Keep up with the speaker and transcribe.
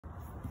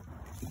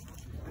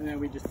and then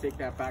we just take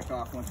that back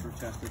off once we're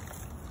tested.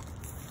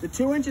 The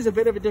 2-inch is a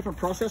bit of a different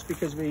process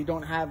because we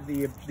don't have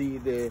the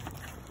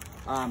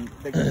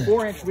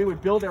 4-inch. We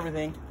would build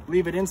everything,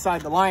 leave it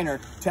inside the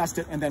liner, test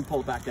it, and then pull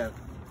it back out.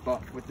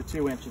 But with the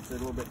 2-inch, it's a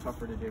little bit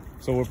tougher to do.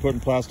 So we're putting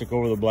plastic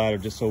over the bladder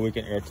just so we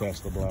can air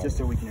test the bladder. Just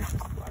so we can air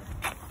test the bladder.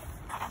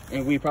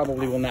 And we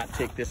probably will not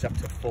take this up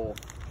to full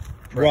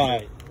pressure.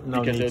 Right.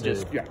 No because need to.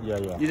 just, yeah.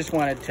 You just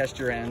want to test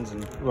your ends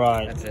and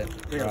that's it. I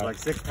think it's like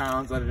 6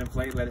 pounds, let it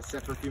inflate, let it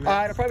sit for a few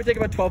minutes. It'll probably take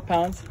about 12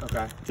 pounds.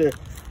 Okay. To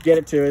get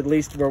it to at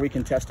least where we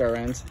can test our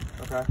ends.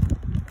 Okay.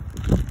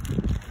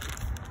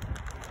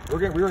 We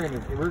were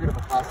gonna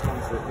put plastic on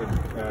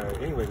this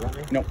anyway, weren't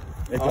we? No,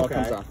 it all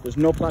comes off. There's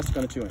no plastic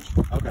on a 2-inch.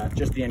 Okay.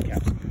 Just the end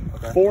caps.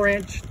 Okay.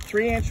 4-inch,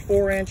 3-inch,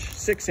 4-inch,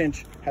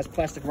 6-inch has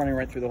plastic running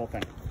right through the whole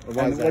thing.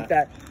 Why is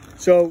that?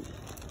 So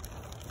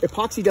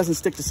epoxy doesn't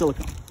stick to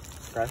silicone.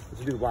 Okay. Which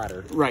is the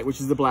bladder. Right, which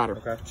is the bladder.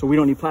 Okay. So we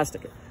don't need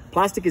plastic.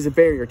 Plastic is a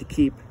barrier to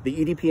keep the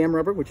EDPM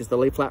rubber, which is the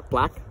lay flat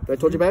black that I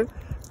told you about.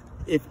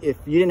 If you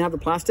didn't have the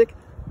plastic,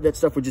 that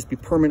stuff would just be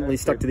permanently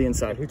stuck to the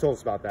inside. Who told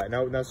us about that?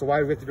 No. So why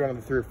do we have to do it on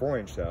the 3 or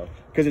 4-inch though?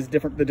 Because it's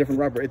different. The different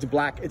rubber. It's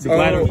black. It's the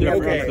bladder.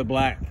 Okay. The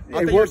black.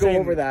 I we'll go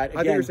over that. Again.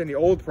 I thought you were saying the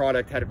old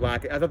product had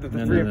black. I thought that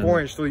the 3 and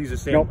 4-inch still use the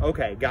same. Nope.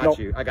 Okay, got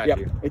you. I got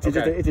you. It's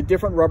a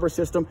different rubber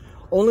system,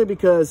 only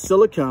because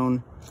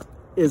silicone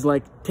is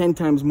like 10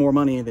 times more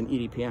money than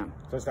EDPM.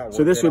 So it's not.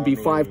 So this would be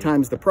 5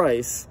 times the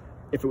price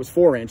if it was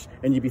 4-inch,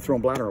 and you'd be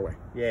throwing bladder away.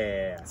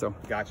 Yeah. So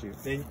got you.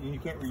 And you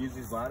can't reuse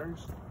these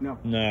bladders? No.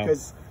 No.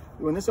 Because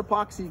when this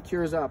epoxy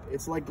cures up,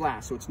 it's like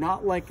glass. So it's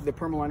not like the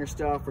Permaliner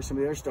stuff or some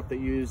of the other stuff they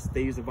use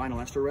a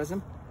vinyl ester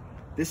resin.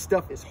 This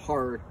stuff is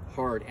hard,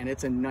 and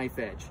it's a knife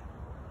edge.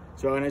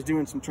 So when I was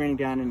doing some training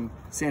down in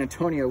San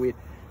Antonio, we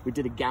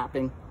did a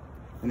gapping,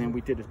 and then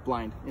we did a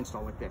blind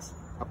install like this,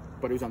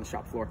 but it was on the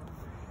shop floor.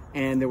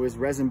 And there was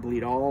resin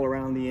bleed all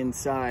around the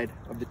inside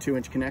of the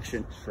 2-inch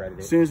connection. Shredded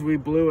it. As soon as we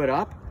blew it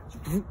up,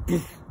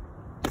 just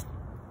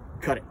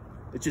cut it.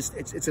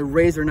 It's a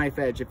razor knife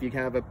edge. If you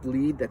have a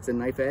bleed that's a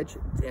knife edge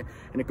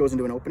and it goes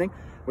into an opening,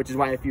 which is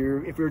why if we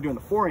were doing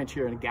the 4-inch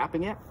here and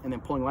gapping it and then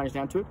pulling liners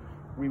down to it,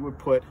 we would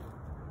put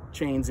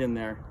chains in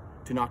there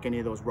to knock any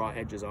of those raw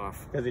edges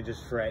off. Because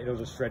it'll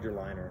just shred your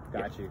liner.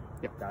 Got you.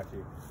 Yep. Got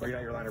you. Or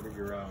not your liner, but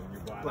your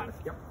bladder.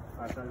 Yep.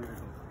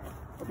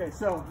 Okay,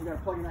 so we got to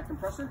plug in that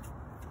compressor.